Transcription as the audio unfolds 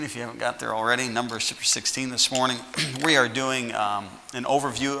If you haven't got there already, Numbers chapter 16 this morning. We are doing an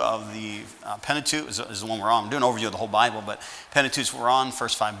overview of the Pentateuch, is the one we're on. I'm doing an overview of the whole Bible, but Pentateuch we're on,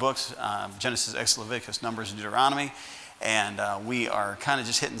 first 5 books, Genesis, Exodus, Leviticus, Numbers, and Deuteronomy. And we are kind of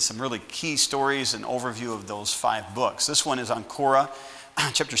just hitting some really key stories and overview of those 5 books. This one is on Korah,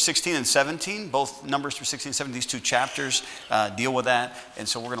 chapter 16 and 17. Both Numbers through 16 and 17, these 2 chapters deal with that. And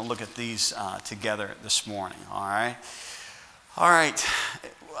so we're going to look at these together this morning, all right? All right.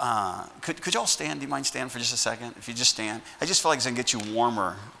 Could y'all stand? Do you mind standing for just a second? If you just stand. I just feel like it's going to get you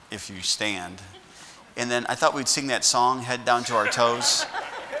warmer if you stand. And then I thought we'd sing that song, Head Down to Our Toes.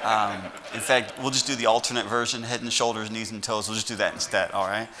 In fact, we'll just do the alternate version, head and shoulders, knees and toes. We'll just do that instead, all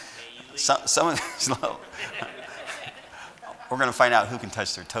right? Some of we're going to find out who can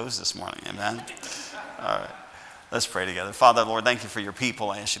touch their toes this morning, amen? All right. Let's pray together. Father, Lord, thank you for your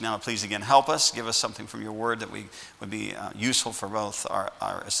people. I ask you now, please again, help us. Give us something from your word that we would be useful for both our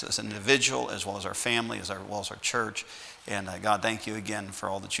as an individual as well as our family, as well as our church. And God, thank you again for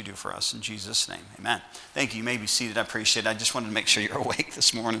all that you do for us. In Jesus' name, amen. Thank you. You may be seated. I appreciate it. I just wanted to make sure you're awake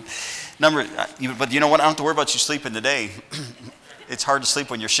this morning. But you know what? I don't have to worry about you sleeping today. It's hard to sleep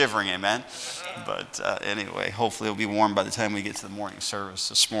when you're shivering, amen? But anyway, hopefully it'll be warm by the time we get to the morning service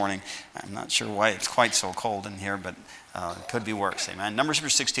this morning. I'm not sure why it's quite so cold in here, but it could be worse, amen? Numbers chapter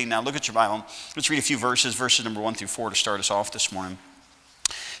 16 now. Look at your Bible. Let's read a few verses number 1 through 4 to start us off this morning.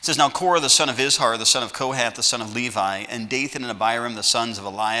 It says, Now Korah, the son of Izhar, the son of Kohath, the son of Levi, and Dathan and Abiram, the sons of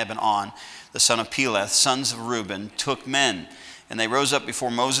Eliab and On, the son of Peleth, sons of Reuben, took men. And they rose up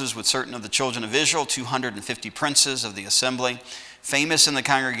before Moses with certain of the children of Israel, 250 princes of the assembly, famous in the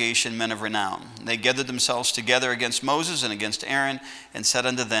congregation, men of renown. They gathered themselves together against Moses and against Aaron, and said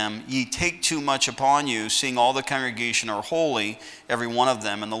unto them, Ye take too much upon you, seeing all the congregation are holy, every one of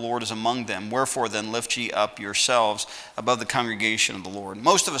them, and the Lord is among them. Wherefore then lift ye up yourselves above the congregation of the Lord.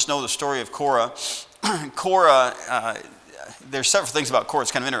 Most of us know the story of Korah. Korah, there's several things about Korah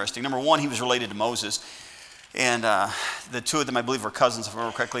that's kind of interesting. Number one, he was related to Moses. And the 2 of them, I believe, were cousins, if I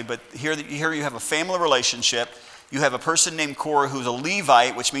remember correctly. But here you have a family relationship. You have a person named Korah who's a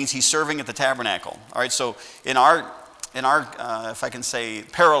Levite, which means he's serving at the tabernacle. All right, so in our if I can say,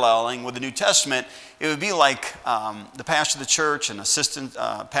 paralleling with the New Testament, it would be like the pastor of the church and assistant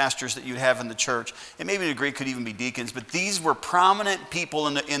pastors that you'd have in the church. And maybe to a degree could even be deacons, but these were prominent people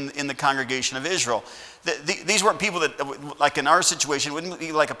in the congregation of Israel. These weren't people that, like in our situation, wouldn't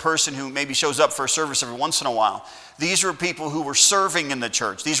be like a person who maybe shows up for a service every once in a while. These were people who were serving in the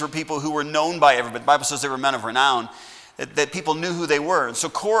church. These were people who were known by everybody. The Bible says they were men of renown, that people knew who they were. And so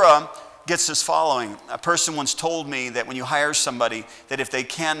Korah gets this following. A person once told me that when you hire somebody, that if they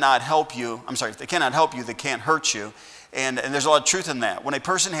cannot help you, they can't hurt you. And there's a lot of truth in that. When a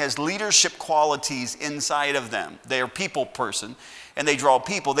person has leadership qualities inside of them, they are a people person, and they draw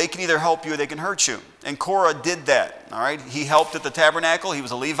people, they can either help you or they can hurt you. And Korah did that, all right? He helped at the tabernacle. He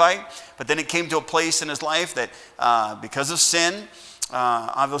was a Levite, but then it came to a place in his life that because of sin,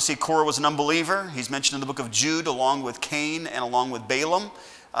 obviously Korah was an unbeliever. He's mentioned in the book of Jude along with Cain and along with Balaam.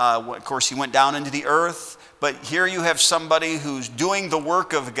 Of course, he went down into the earth, but here you have somebody who's doing the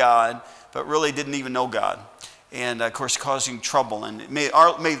work of God, but really didn't even know God. And of course, causing trouble. And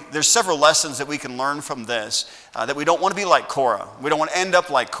there's several lessons that we can learn from this, that we don't want to be like Korah. We don't want to end up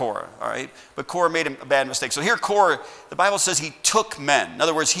like Korah, all right? But Korah made a bad mistake. So here Korah, the Bible says he took men. In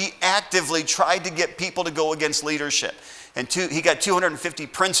other words, he actively tried to get people to go against leadership. And he got 250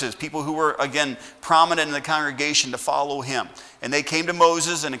 princes, people who were, again, prominent in the congregation to follow him. And they came to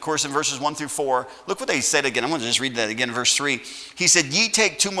Moses, and of course in verses 1 through 4, look what they said again. I'm going to just read that again, verse 3. He said, Ye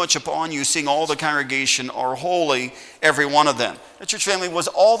take too much upon you, seeing all the congregation are holy, every one of them. The church family, was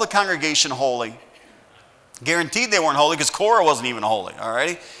all the congregation holy? Guaranteed they weren't holy, because Korah wasn't even holy, all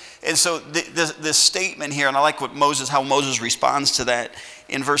righty? And so this statement here, and I like how Moses responds to that.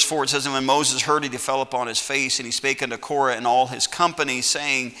 In verse 4 it says, And when Moses heard it, he fell upon his face, and he spake unto Korah and all his company,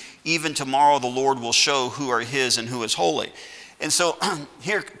 saying, Even tomorrow the Lord will show who are his and who is holy. And so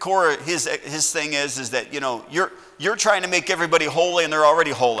here Korah, his thing is that, you're trying to make everybody holy, and they're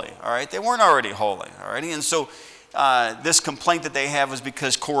already holy, all right? They weren't already holy, all right? And so this complaint that they have was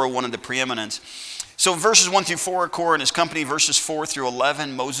because Korah wanted the preeminence. So verses 1 through 4, Korah and his company. Verses 4 through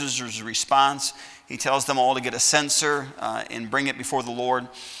 11, Moses' response. He tells them all to get a censer and bring it before the Lord.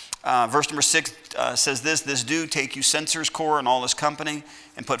 Verse number 6 says this do, take you censers, Korah and all his company,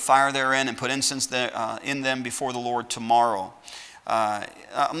 and put fire therein, and put incense in them before the Lord tomorrow. I'm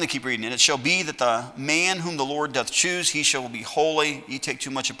going to keep reading it. It shall be that the man whom the Lord doth choose, he shall be holy. Ye take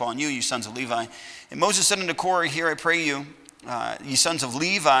too much upon you, you sons of Levi. And Moses said unto Korah, Hear I pray you, ye sons of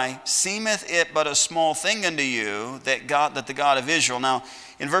Levi, seemeth it but a small thing unto you that the God of Israel. Now,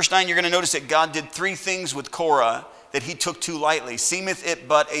 in verse 9, you're going to notice that God did three things with Korah that he took too lightly. Seemeth it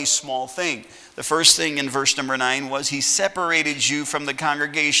but a small thing. The first thing in verse number 9 was he separated you from the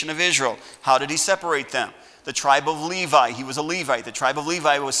congregation of Israel. How did he separate them? The tribe of Levi. He was a Levite. The tribe of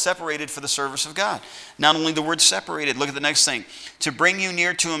Levi was separated for the service of God. Not only the word separated, look at the next thing. To bring you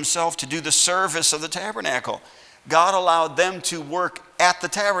near to himself to do the service of the tabernacle. God allowed them to work at the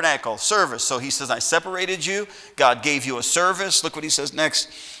tabernacle service. So he says, I separated you. God gave you a service. Look what he says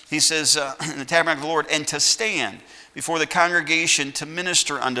next. He says, in the tabernacle of the Lord, and to stand before the congregation to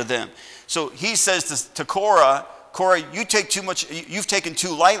minister unto them. So he says to Korah, you've taken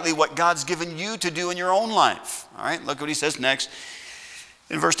too lightly what God's given you to do in your own life. All right, look what he says next.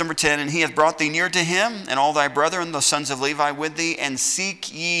 In verse number 10, and he hath brought thee near to him, and all thy brethren, the sons of Levi, with thee, and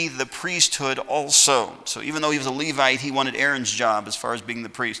seek ye the priesthood also. So even though he was a Levite, he wanted Aaron's job as far as being the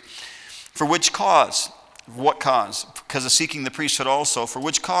priest. For which cause? What cause? Because of seeking the priesthood also. For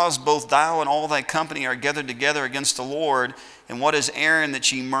which cause both thou and all thy company are gathered together against the Lord, and what is Aaron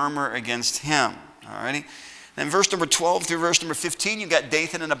that ye murmur against him? All righty. Then verse number 12 through verse number 15, you've got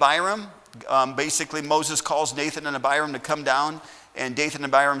Dathan and Abiram. Basically, Moses calls Dathan and Abiram to come down. And Dathan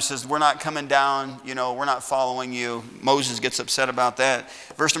and Abiram says, we're not coming down. We're not following you. Moses gets upset about that.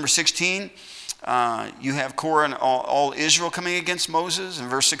 Verse number 16, you have Korah and all Israel coming against Moses. In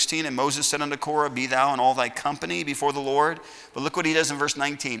verse 16, and Moses said unto Korah, be thou and all thy company before the Lord. But look what he does in verse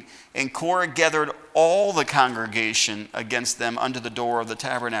 19. And Korah gathered all the congregation against them unto the door of the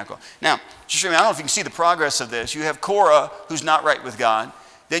tabernacle. Now, just remember, I don't know if you can see the progress of this. You have Korah, who's not right with God.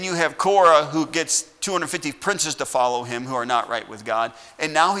 Then you have Korah, who gets 250 princes to follow him who are not right with God.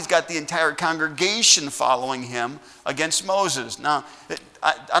 And now he's got the entire congregation following him against Moses. Now,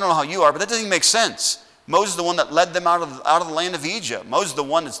 I don't know how you are, but that doesn't even make sense. Moses is the one that led them out of the land of Egypt. Moses is the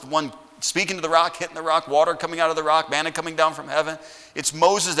one speaking to the rock, hitting the rock, water coming out of the rock, manna coming down from heaven. It's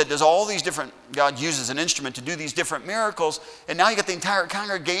Moses that does all these different, God uses an instrument to do these different miracles. And now you got the entire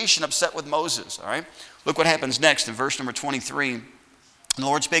congregation upset with Moses. All right? Look what happens next in verse number 23. And the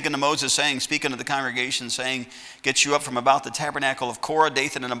Lord spake unto Moses, saying, speak unto the congregation, saying, get you up from about the tabernacle of Korah,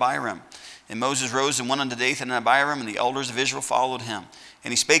 Dathan, and Abiram. And Moses rose and went unto Dathan and Abiram, and the elders of Israel followed him.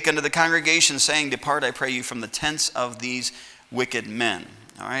 And he spake unto the congregation, saying, depart, I pray you, from the tents of these wicked men.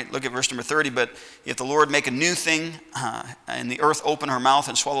 All right, look at verse number 30. But if the Lord make a new thing, and the earth open her mouth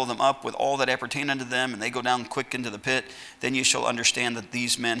and swallow them up with all that appertain unto them, and they go down quick into the pit, then you shall understand that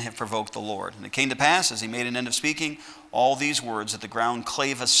these men have provoked the Lord. And it came to pass, as he made an end of speaking all these words, that the ground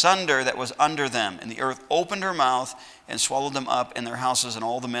clave asunder that was under them, and the earth opened her mouth and swallowed them up and their houses and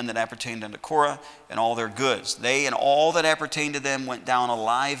all the men that appertained unto Korah and all their goods. They and all that appertained to them went down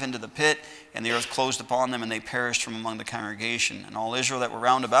alive into the pit, and the earth closed upon them, and they perished from among the congregation. And all Israel that were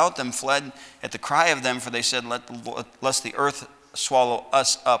round about them fled at the cry of them, for they said, lest the earth swallow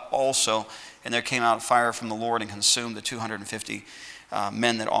us up also. And there came out fire from the Lord and consumed the 250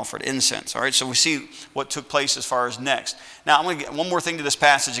 men that offered incense. All right, so we see what took place as far as next. Now, I'm going to get one more thing to this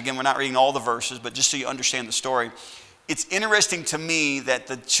passage. Again, we're not reading all the verses, but just so you understand the story. It's interesting to me that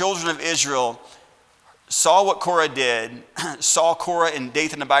the children of Israel saw what Korah did, saw Korah and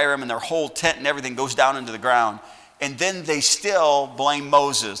Dathan and Abiram, and their whole tent and everything goes down into the ground, and then they still blame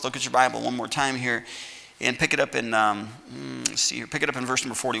Moses. Look at your Bible one more time here, and pick it up in pick it up in verse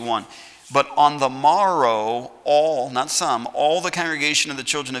number 41. But on the morrow, all the congregation of the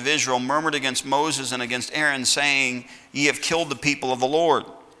children of Israel murmured against Moses and against Aaron, saying, ye have killed the people of the Lord.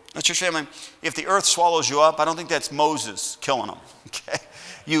 That's your family. If the earth swallows you up, I don't think that's Moses killing them. Okay?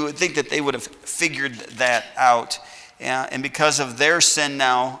 You would think that they would have figured that out. And because of their sin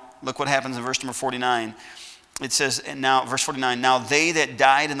now, look what happens in verse number 49. It says, and now, verse 49, now they that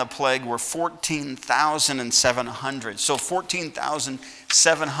died in the plague were 14,700. So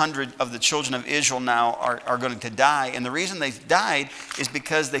 14,700 of the children of Israel now are going to die. And the reason they died is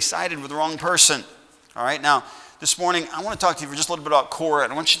because they sided with the wrong person. All right, now, this morning, I want to talk to you for just a little bit about Korah.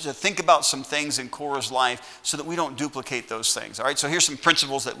 And I want you to think about some things in Korah's life so that we don't duplicate those things. All right, so here's some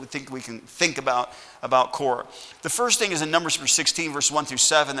principles that we can think about Korah. The first thing is in Numbers 16, verse 1 through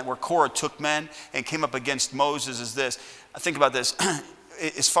 7, that where Korah took men and came up against Moses is this. Think about this.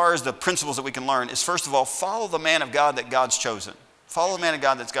 As far as the principles that we can learn is, first of all, follow the man of God that God's chosen. Follow the man of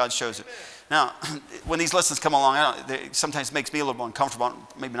God that God's chosen. Now, when these lessons come along, it sometimes makes me a little more uncomfortable.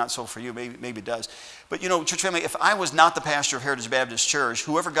 Maybe not so for you. Maybe it does. But, church family, if I was not the pastor of Heritage Baptist Church,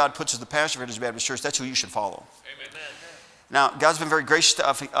 whoever God puts as the pastor of Heritage Baptist Church, that's who you should follow. Amen. Now, God's been very gracious to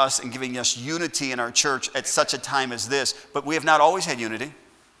us in giving us unity in our church at such a time as this. But we have not always had unity.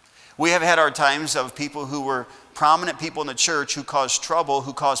 We have had our times of people who were prominent people in the church who cause trouble,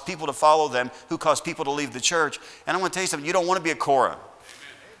 who cause people to follow them, who cause people to leave the church. And I want to tell you something, you don't want to be a Korah.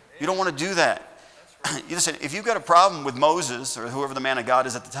 You don't want to do that. You listen, if you've got a problem with Moses or whoever the man of God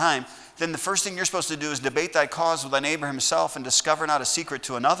is at the time, then the first thing you're supposed to do is debate thy cause with thy neighbor himself and discover not a secret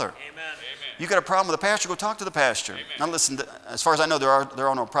to another. Amen. You got a problem with the pastor, go talk to the pastor. Amen. Now listen, as far as I know, there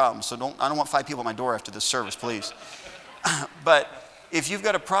are no problems. So I don't want 5 people at my door after this service, please. But if you've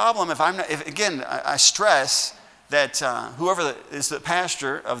got a problem, I stress that whoever is the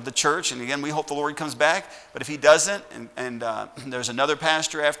pastor of the church, and again, we hope the Lord comes back, but if he doesn't, and there's another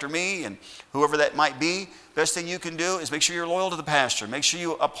pastor after me, and whoever that might be, best thing you can do is make sure you're loyal to the pastor. Make sure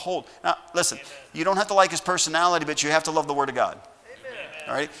you uphold. Now, listen, you don't have to like his personality, but you have to love the Word of God. Amen.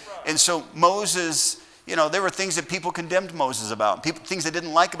 All right? And so Moses, there were things that people condemned Moses about, things they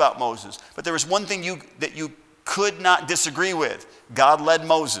didn't like about Moses. But there was one thing that you could not disagree with. God led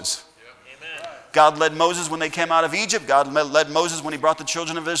Moses. God led Moses when they came out of Egypt. God led Moses when he brought the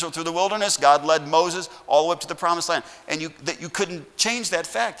children of Israel through the wilderness. God led Moses all the way up to the promised land. And you couldn't change that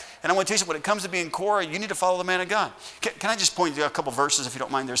fact. And I want to tell you something, when it comes to being Korah, you need to follow the man of God. Can I just point to a couple verses, if you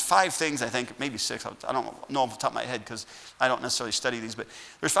don't mind? There's 5 things, I think, maybe 6. I don't know off the top of my head because I don't necessarily study these. But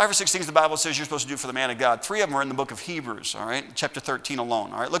there's 5 or 6 things the Bible says you're supposed to do for the man of God. 3 of them are in the book of Hebrews, all right? Chapter 13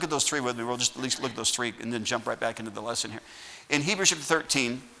 alone, all right? Look at those 3 with me. We'll just at least look at those 3 and then jump right back into the lesson here. In Hebrews chapter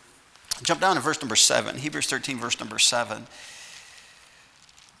 13, jump down to verse number 7. Hebrews 13, verse number 7.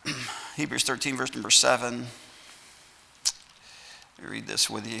 Hebrews 13, verse number 7. Let me read this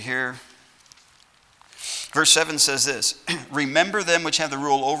with you here. Verse 7 says this, remember them which have the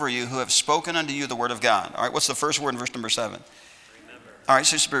rule over you, who have spoken unto you the word of God. All right, what's the first word in verse number 7? All right,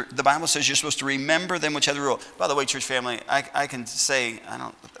 so the Bible says you're supposed to remember them which have the rule. By the way, church family, I can say,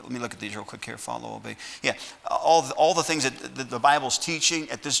 let me look at these real quick here, follow, obey. Yeah, all the things that the Bible's teaching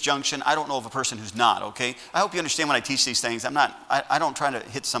at this junction, I don't know of a person who's not, okay? I hope you understand when I teach these things. I don't try to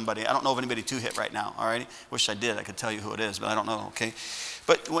hit somebody. I don't know of anybody to hit right now, all right? Wish I did. I could tell you who it is, but I don't know, okay?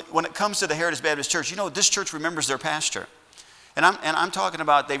 But when it comes to the Heritage Baptist Church, this church remembers their pastor. And I'm talking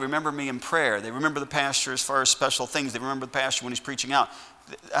about they remember me in prayer. They remember the pastor as far as special things. They remember the pastor when he's preaching out.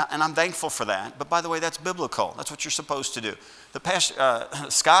 And I'm thankful for that. But by the way, that's biblical. That's what you're supposed to do. The pastor,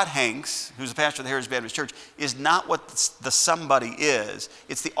 Scott Hanks, who's the pastor of the Heritage Baptist Church, is not what the somebody is.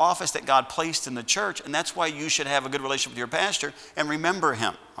 It's the office that God placed in the church. And that's why you should have a good relationship with your pastor and remember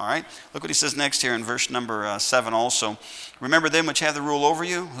him. All right? Look what he says next here in verse number 7 also. Remember them which have the rule over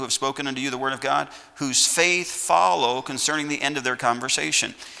you, who have spoken unto you the word of God, whose faith follow concerning the end of their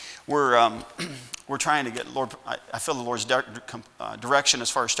conversation. We're trying to get, Lord, I feel the Lord's direction as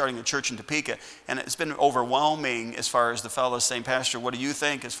far as starting a church in Topeka. And it's been overwhelming as far as the fellows saying, Pastor, what do you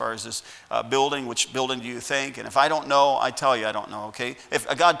think as far as this building? Which building do you think? And if I don't know, I tell you I don't know, okay? If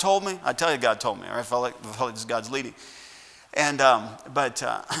God told me, I tell you God told me. All right? I feel like this is God's leading. And,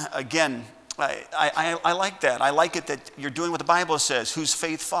 again, I like that. I like it that you're doing what the Bible says, whose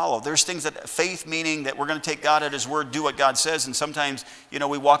faith follow. There's things that faith meaning that we're going to take God at his word, do what God says. And sometimes,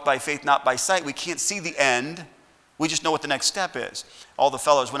 we walk by faith, not by sight. We can't see the end. We just know what the next step is. All the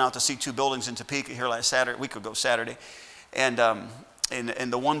fellows went out to see 2 buildings in Topeka here last Saturday, a week ago Saturday. And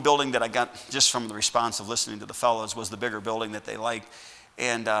the one building that I got just from the response of listening to the fellows was the bigger building that they liked.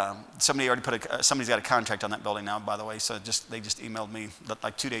 And somebody's got a contract on that building now, by the way. So they just emailed me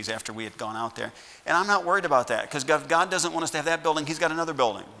like 2 days after we had gone out there. And I'm not worried about that because God doesn't want us to have that building. He's got another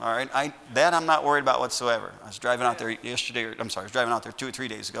building. All right, I'm not worried about whatsoever. I was driving out there I was driving out there 2 or 3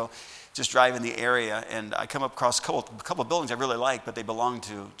 days ago, just driving the area, and I come up across a couple of buildings I really like, but they belong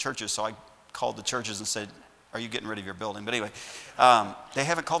to churches. So I called the churches and said, "Are you getting rid of your building?" But anyway, they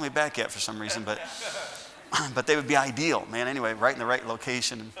haven't called me back yet for some reason, but they would be ideal, man. Anyway, right in the right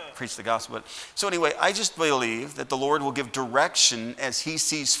location and preach the gospel. So anyway, I just believe that the Lord will give direction as he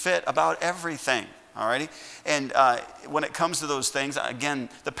sees fit about everything, all righty? And when it comes to those things, again,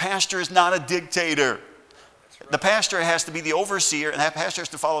 the pastor is not a dictator. The pastor has to be the overseer, and that pastor has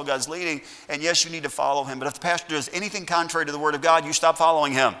to follow God's leading. And yes, you need to follow him. But if the pastor does anything contrary to the word of God, you stop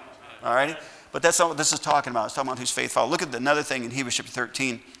following him, all righty? But that's not what this is talking about. It's talking about whose faith follow. Look at another thing in Hebrews chapter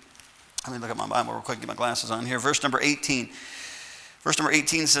 13. Let me look at my Bible real quick, get my glasses on here. Verse number 18. Verse number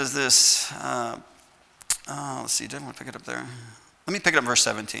 18 says this. Let's see, did I want to pick it up there? Let me pick it up in verse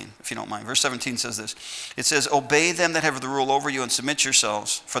 17, if you don't mind. Verse 17 says this. It says, obey them that have the rule over you and submit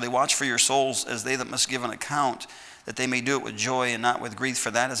yourselves, for they watch for your souls as they that must give an account, that they may do it with joy and not with grief,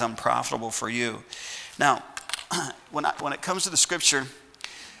 for that is unprofitable for you. Now, when it comes to the scripture,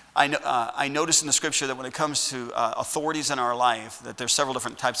 I notice in the scripture that when it comes to authorities in our life, that there's several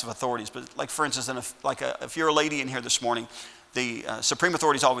different types of authorities. But like, for instance, if you're a lady in here this morning, the supreme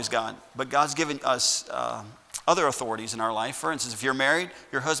authority is always God. But God's given us other authorities in our life. For instance, if you're married,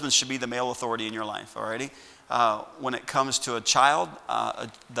 your husband should be the male authority in your life, alrighty? When it comes to a child,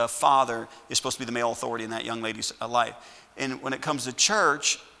 the father is supposed to be the male authority in that young lady's life. And when it comes to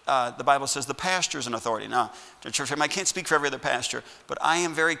church, the Bible says the pastor is an authority. Now, the church, I can't speak for every other pastor, but I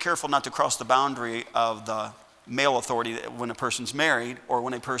am very careful not to cross the boundary of the male authority when a person's married, or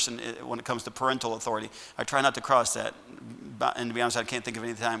when it comes to parental authority. I try not to cross that. And to be honest, I can't think of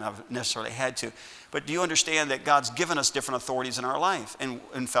any time I've necessarily had to. But do you understand that God's given us different authorities in our life?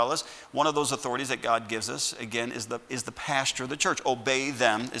 And fellas, one of those authorities that God gives us, again, is the pastor of the church. Obey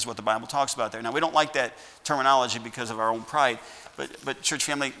them is what the Bible talks about there. Now, we don't like that terminology because of our own pride. But church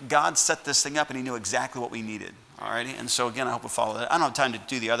family, God set this thing up and he knew exactly what we needed. Alrighty, and so again, I hope we follow that. I don't have time to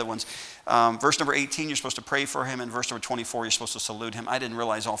do the other ones. Verse number 18, you're supposed to pray for him. And verse number 24, you're supposed to salute him. I didn't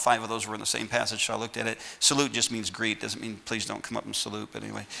realize all 5 of those were in the same passage, so I looked at it. Salute just means greet. Doesn't mean please don't come up and salute, but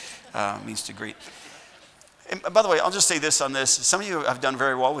anyway, it means to greet. And by the way, I'll just say this on this. Some of you have done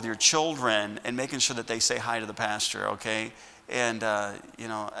very well with your children and making sure that they say hi to the pastor, okay? And,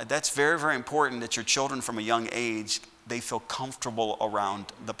 that's very, very important that your children from a young age, they feel comfortable around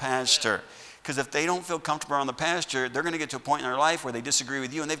the pastor. Because if they don't feel comfortable around the pastor, they're going to get to a point in their life where they disagree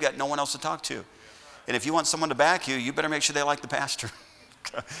with you and they've got no one else to talk to. And if you want someone to back you, you better make sure they like the pastor.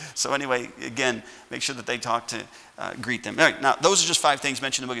 So anyway, again, make sure that they talk to, greet them. All right, now, those are just 5 things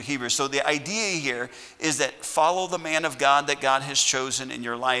mentioned in the book of Hebrews. So the idea here is that follow the man of God that God has chosen in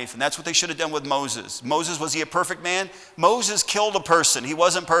your life. And that's what they should have done with Moses. Moses, was he a perfect man? Moses killed a person. He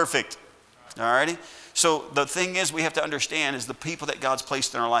wasn't perfect. All righty? So the thing is, we have to understand is the people that God's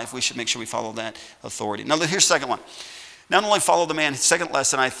placed in our life, we should make sure we follow that authority. Now, here's the second one. Not only follow the man, the second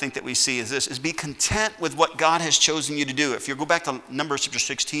lesson I think that we see is this, is be content with what God has chosen you to do. If you go back to Numbers chapter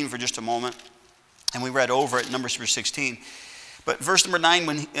 16 for just a moment, and we read over it, Numbers chapter 16. But verse number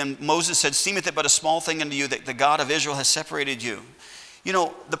 9, and Moses said, seemeth it but a small thing unto you that the God of Israel has separated you. You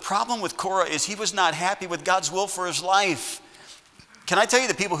know, the problem with Korah is he was not happy with God's will for his life. Can I tell you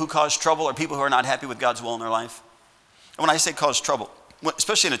the people who cause trouble are people who are not happy with God's will in their life? And when I say cause trouble,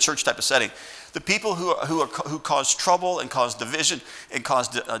 especially in a church type of setting, the people who cause trouble and cause division and cause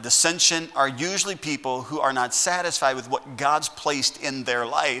dissension are usually people who are not satisfied with what God's placed in their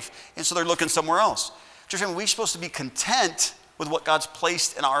life, and so they're looking somewhere else. Church family, we're supposed to be content with what God's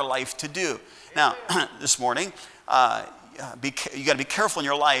placed in our life to do. Now, this morning, you got to be careful in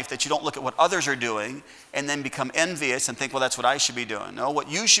your life that you don't look at what others are doing and then become envious and think, well, that's what I should be doing. No,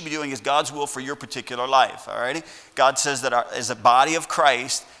 what you should be doing is God's will for your particular life, all righty? God says that as a body of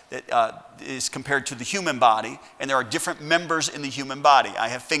Christ that is compared to the human body, and there are different members in the human body. I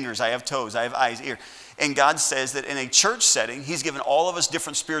have fingers, I have toes, I have eyes, ears. And God says that in a church setting, he's given all of us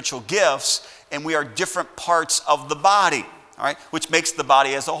different spiritual gifts, and we are different parts of the body, all right? Which makes the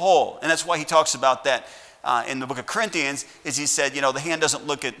body as a whole. And that's why he talks about that in the book of Corinthians, is he said, the hand doesn't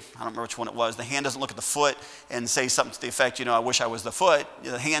look at, I don't remember which one it was, the hand doesn't look at the foot and say something to the effect, I wish I was the foot.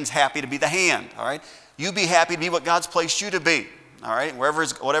 The hand's happy to be the hand, all right? You be happy to be what God's placed you to be, all right?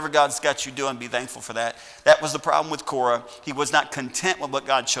 Whatever God's got you doing, be thankful for that. That was the problem with Korah. He was not content with what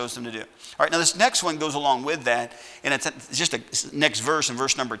God chose him to do. All right, now this next one goes along with that, and it's just a next verse, in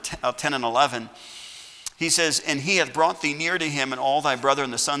verse number 10 and 11. He says, and he hath brought thee near to him, and all thy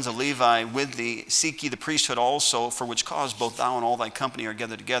brethren, the sons of Levi, with thee. Seek ye the priesthood also, for which cause both thou and all thy company are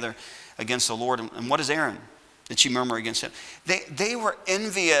gathered together against the Lord. And what is Aaron, that ye murmur against him? They were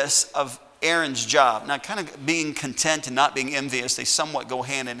envious of Aaron's job. Now, kind of being content and not being envious, they somewhat go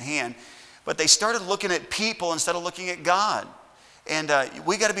hand in hand. But they started looking at people instead of looking at God. And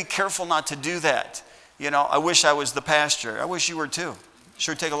we got to be careful not to do that. I wish I was the pastor. I wish you were too.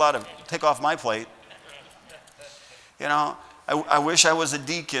 Sure take off my plate. I wish I was a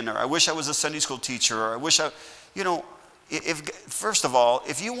deacon, or I wish I was a Sunday school teacher, or I wish first of all,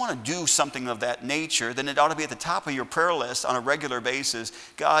 if you want to do something of that nature, then it ought to be at the top of your prayer list on a regular basis.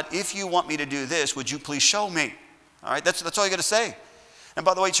 God, if you want me to do this, would you please show me? All right, that's all you got to say. And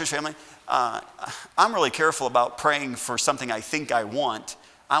by the way, church family, I'm really careful about praying for something I think I want.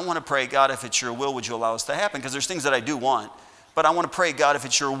 I want to pray, God, if it's your will, would you allow us to happen? Because there's things that I do want. But I want to pray, God, if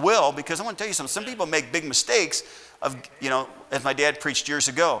it's your will, because I want to tell you something. Some people make big mistakes of, as my dad preached years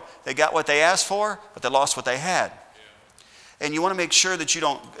ago. They got what they asked for, but they lost what they had. Yeah. And you want to make sure that you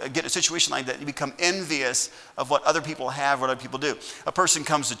don't get in a situation like that. You become envious of what other people have, what other people do. A person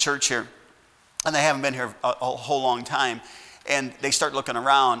comes to church here, and they haven't been here a whole long time, and they start looking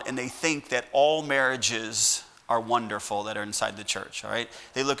around, and they think that all marriages are wonderful that are inside the church, all right?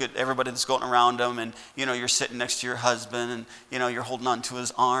 They look at everybody that's going around them, and, you're sitting next to your husband, and, you're holding on to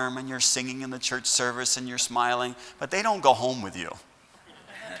his arm, and you're singing in the church service, and you're smiling, but they don't go home with you.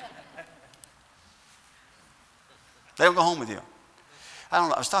 They don't go home with you. I don't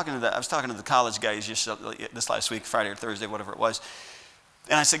know. I was talking to the college guys just this last week, Friday or Thursday, whatever it was.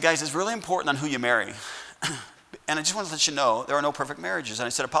 And I said, guys, it's really important on who you marry. And I just want to let you know, there are no perfect marriages. And I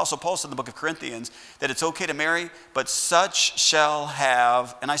said, Apostle Paul said in the book of Corinthians that it's okay to marry, but such shall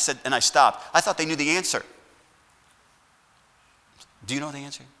have, and I stopped. I thought they knew the answer. Do you know the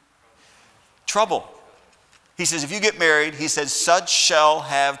answer? Trouble. He says, if you get married, he says, such shall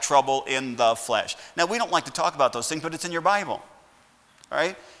have trouble in the flesh. Now, we don't like to talk about those things, but it's in your Bible. All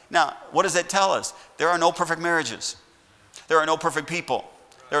right? Now, what does that tell us? There are no perfect marriages. There are no perfect people.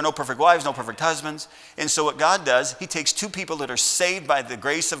 There are no perfect wives, no perfect husbands. And so what God does, he takes two people that are saved by the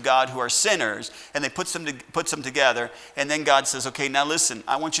grace of God who are sinners, and they puts them together. And then God says, okay, now listen,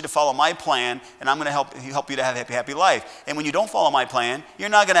 I want you to follow my plan, and I'm going to help you to have a happy life. And when you don't follow my plan, you're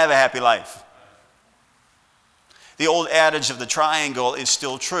not going to have a happy life. The old adage of the triangle is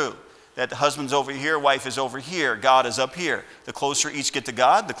still true. That the husband's over here, wife is over here, God is up here. The closer each get to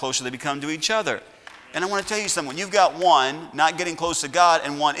God, the closer they become to each other. And I want to tell you something. When you've got one not getting close to God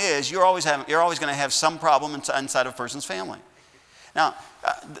and one is, you're always going to have some problem inside of a person's family. Now,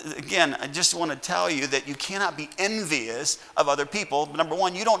 again, I just want to tell you that you cannot be envious of other people. But number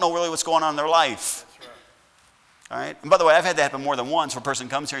one, you don't know really what's going on in their life. That's right. All right? And by the way, I've had that happen more than once, where a person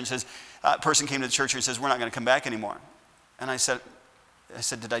comes here and says, a person came to the church and says, we're not going to come back anymore. And I said,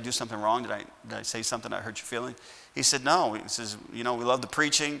 did I do something wrong? Did I say something that hurt your feelings? He said, no. He says, we love the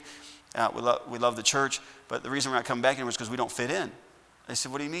preaching. We love the church. But the reason we're not coming back anymore is because we don't fit in. I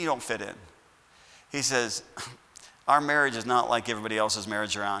said, what do you mean you don't fit in? He says, our marriage is not like everybody else's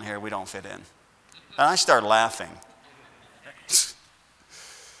marriage around here. We don't fit in. And I started laughing.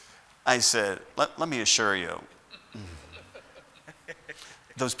 I said, let me assure you,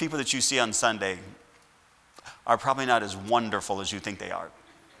 those people that you see on Sunday are probably not as wonderful as you think they are.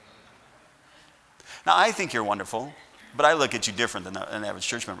 Now, I think you're wonderful, but I look at you different than an average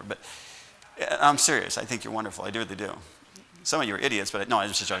church member. But I'm serious. I think you're wonderful. I really do. Some of you are idiots, but no, I'm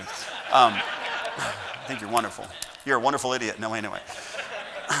just joking. I think you're wonderful. You're a wonderful idiot. No, anyway.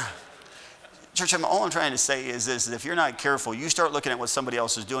 Church, all I'm trying to say is this, that if you're not careful, you start looking at what somebody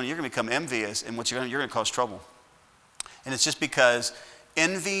else is doing, you're going to become envious, and you're going to cause trouble. And it's just because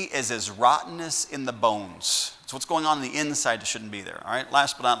envy is as rottenness in the bones. It's what's going on the inside that shouldn't be there. All right,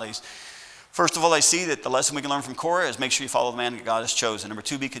 last but not least, first of all, I see that the lesson we can learn from Korah is make sure you follow the man that God has chosen. Number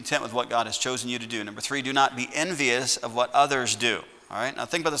two, be content with what God has chosen you to do. Number three, do not be envious of what others do. All right, now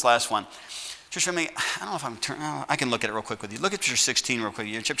think about this last one. Church, I don't know if I can look at it real quick with you. Look at chapter 16 real quick.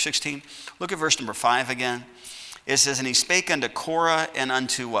 You chapter 16, look at verse number 5 again. It says, and he spake unto Korah and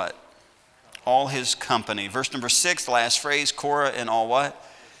unto what? All his company. Verse number 6, the last phrase, Korah and all what?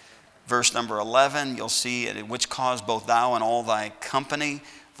 Verse number 11, you'll see, which caused both thou and all thy company.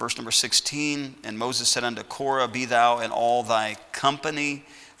 Verse number 16, and Moses said unto Korah, be thou and all thy company.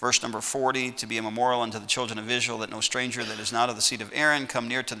 Verse number 40, to be a memorial unto the children of Israel, that no stranger that is not of the seed of Aaron come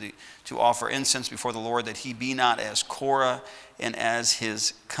near to offer incense before the Lord, that he be not as Korah and as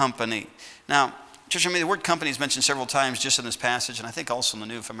his company. Now, church, the word company is mentioned several times just in this passage, and I think also in the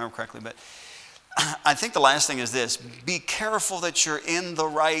New, if I remember correctly, but I think the last thing is this: be careful that you're in the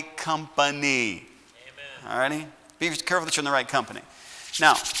right company. Amen. All righty? Be careful that you're in the right company.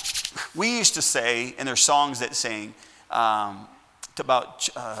 Now, we used to say, and there's songs that sing about,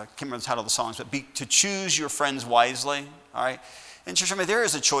 I can't remember the title of the songs, but to choose your friends wisely. All right? And church, there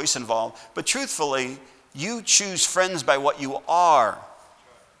is a choice involved, but truthfully, you choose friends by what you are.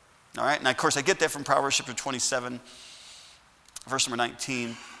 All right? And of course, I get that from Proverbs chapter 27, verse number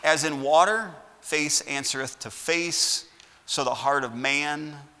 19. As in water, face answereth to face, so the heart of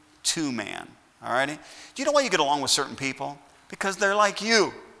man to man. All righty? Do you know why you get along with certain people? Because they're like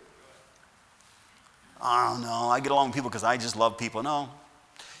you. I don't know. I get along with people because I just love people. No.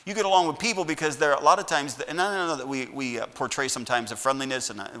 You get along with people because there are a lot of times, and I know that we portray sometimes a friendliness,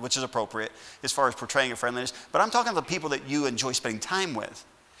 which is appropriate as far as portraying a friendliness, but I'm talking about the people that you enjoy spending time with.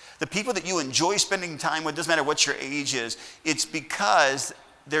 The people that you enjoy spending time with, doesn't matter what your age is, it's because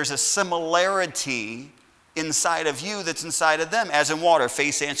there's a similarity inside of you that's inside of them. As in water,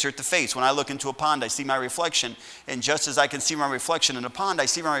 face answereth to face. When I look into a pond, I see my reflection. And just as I can see my reflection in a pond, I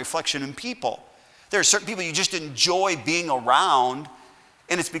see my reflection in people. There are certain people you just enjoy being around,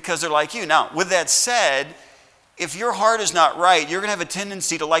 and it's because they're like you. Now, with that said, if your heart is not right, you're going to have a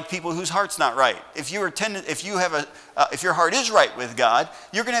tendency to like people whose heart's not right. If your heart is right with God,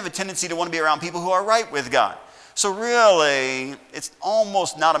 you're going to have a tendency to want to be around people who are right with God. So really, it's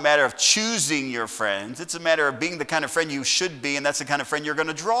almost not a matter of choosing your friends. It's a matter of being the kind of friend you should be, and that's the kind of friend you're going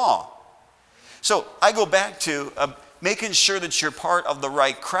to draw. So I go back to making sure that you're part of the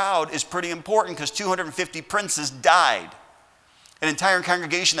right crowd is pretty important because 250 princes died. An entire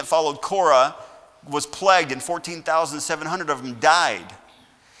congregation that followed Korah was plagued and 14,700 of them died.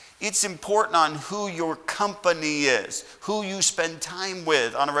 It's important on who your company is, who you spend time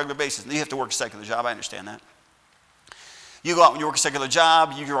with on a regular basis. You have to work a secular job, I understand that. You go out and you work a secular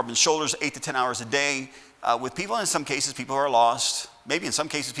job, you're rubbing shoulders 8 to 10 hours a day with people, in some cases, people who are lost. Maybe in some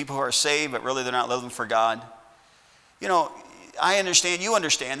cases, people who are saved, but really they're not living for God. You know, I understand, you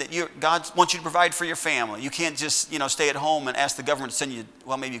understand that God wants you to provide for your family. You can't just, stay at home and ask the government to send you,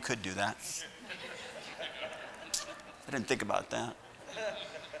 well, maybe you could do that. I didn't think about that.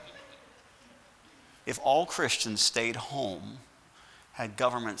 If all Christians stayed home, had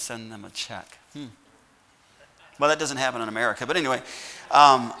government send them a check. Well, that doesn't happen in America. But anyway,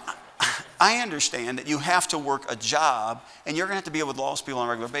 I understand that you have to work a job, and you're going to have to be with lost people on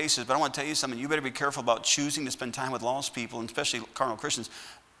a regular basis. But I want to tell you something. You better be careful about choosing to spend time with lost people, and especially carnal Christians,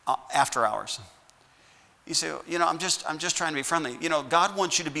 after hours. You say, I'm just trying to be friendly. God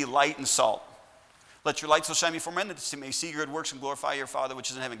wants you to be light and salt. Let your light so shine before men that they may see your good works and glorify your Father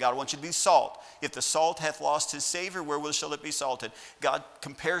which is in heaven. God wants you to be salt. If the salt hath lost his savor, wherewith shall it be salted? God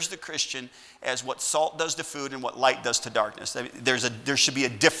compares the Christian as what salt does to food and what light does to darkness. There should be a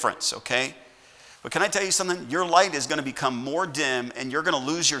difference, okay? But can I tell you something? Your light is going to become more dim, and you're going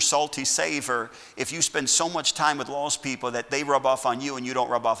to lose your salty savor if you spend so much time with lost people that they rub off on you and you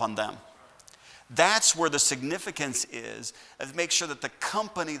don't rub off on them. That's where the significance is of make sure that the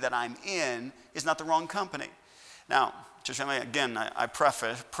company that I'm in is not the wrong company. Now, church family, again, I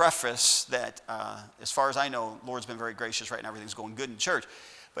preface that as far as I know, Lord's been very gracious right now. Everything's going good in church.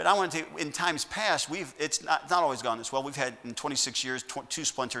 But I want to, in times past, it's not always gone this well. We've had in 26 years, two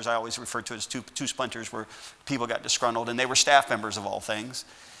splinters. I always refer to it as two splinters where people got disgruntled, and they were staff members of all things.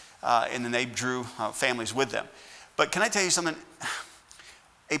 And then they drew families with them. But can I tell you something?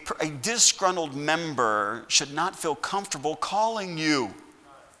 A disgruntled member should not feel comfortable calling you.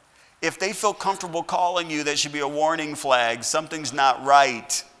 If they feel comfortable calling you, that should be a warning flag. Something's not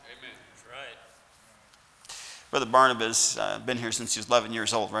right. Amen. That's right. Brother Barnabas been here since he was 11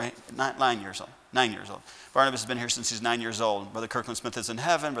 years old, right? 9 years old. 9 years old. Barnabas has been here since he's 9 years old. Brother Kirkland Smith is in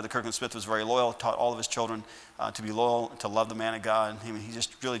heaven. Brother Kirkland Smith was very loyal, taught all of his children to be loyal, to love the man of God. He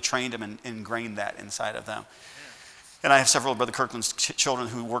just really trained them and ingrained that inside of them. And I have several of Brother Kirkland's children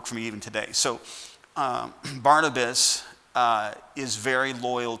who work for me even today. So Barnabas is very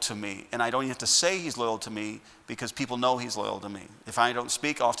loyal to me. And I don't even have to say he's loyal to me because people know he's loyal to me. If I don't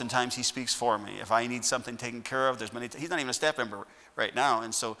speak, oftentimes he speaks for me. If I need something taken care of, he's not even a staff member right now.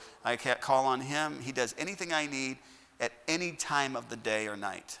 And so I can't call on him. He does anything I need at any time of the day or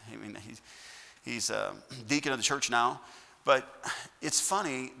night. He's a deacon of the church now. But it's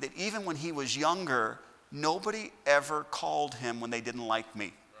funny that even when he was younger, nobody ever called him when they didn't like me.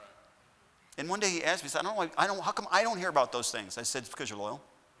 Right. And one day he asked me, he said, how come I don't hear about those things? I said, it's because you're loyal.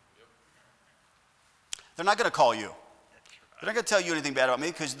 Yep. They're not going to call you. Right. They're not going to tell you anything bad about me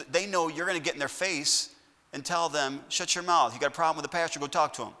because they know you're going to get in their face and tell them, shut your mouth. You got a problem with the pastor, go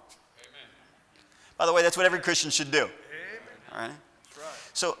talk to him. Amen. By the way, that's what every Christian should do. Amen. All right? That's right.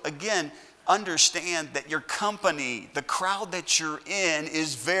 So again, understand that your company, the crowd that you're in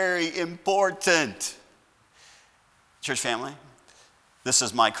is very important. Church family, this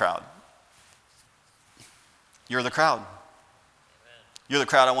is my crowd. You're the crowd. You're the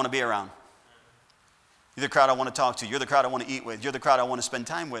crowd I want to be around. You're the crowd I want to talk to. You're the crowd I want to eat with. You're the crowd I want to spend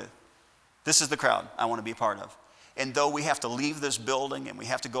time with. This is the crowd I want to be a part of. And though we have to leave this building and we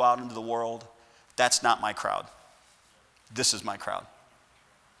have to go out into the world, that's not my crowd. This is my crowd.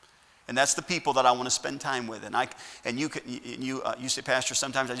 And that's the people that I want to spend time with. And you say, Pastor,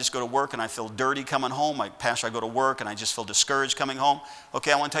 sometimes I just go to work and I feel dirty coming home. Pastor, I go to work and I just feel discouraged coming home.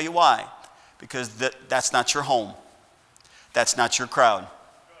 Okay, I want to tell you why. Because that's not your home. That's not your crowd.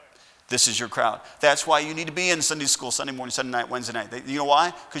 This is your crowd. That's why you need to be in Sunday school, Sunday morning, Sunday night, Wednesday night. You know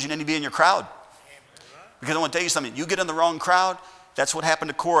why? Because you need to be in your crowd. Because I want to tell you something. You get in the wrong crowd, that's what happened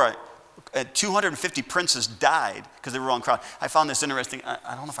to Korah. 250 princes died because they were wrong crowd. I found this interesting.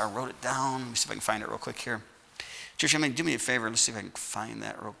 I don't know if I wrote it down. Let me see if I can find it real quick here. Church, do me a favor. Let's see if I can find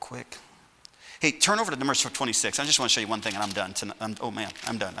that real quick. Hey, turn over to Numbers 26. I just want to show you one thing, and I'm done.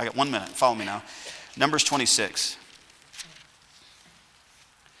 I'm done. I got 1 minute. Follow me now. Numbers 26.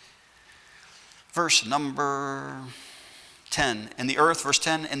 Verse number 10. Verse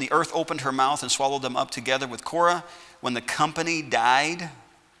 10, and the earth opened her mouth and swallowed them up together with Korah. When the company died,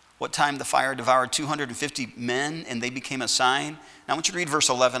 what time the fire devoured 250 men, and they became a sign. Now I want you to read verse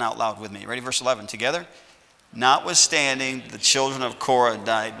 11 out loud with me. Ready? Verse 11 together. Notwithstanding, the children of Korah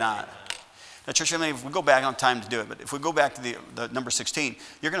died not. Now, church family, if we go back, I don't have time to do it, but if we go back to the number 16,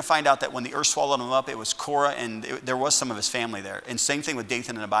 you're going to find out that when the earth swallowed him up, it was Korah, and there was some of his family there. And same thing with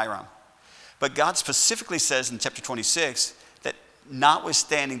Dathan and Abiram. But God specifically says in chapter 26 that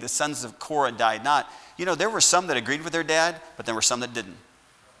notwithstanding the sons of Korah died not, there were some that agreed with their dad, but there were some that didn't.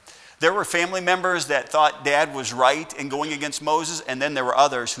 There were family members that thought dad was right in going against Moses, and then there were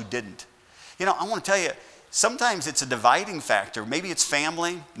others who didn't. I want to tell you, sometimes it's a dividing factor. Maybe it's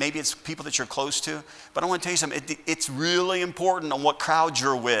family, maybe it's people that you're close to, but I want to tell you something. It's really important on what crowd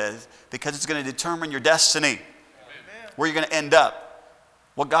you're with, because it's going to determine your destiny, where you're going to end up,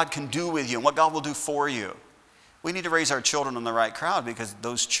 what God can do with you, and what God will do for you. We need to raise our children in the right crowd, because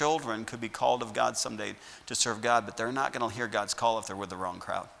those children could be called of God someday to serve God, but they're not going to hear God's call if they're with the wrong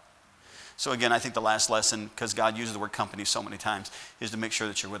crowd. So again, I think the last lesson, because God uses the word company so many times, is to make sure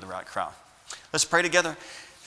that you're with the right crowd. Let's pray together.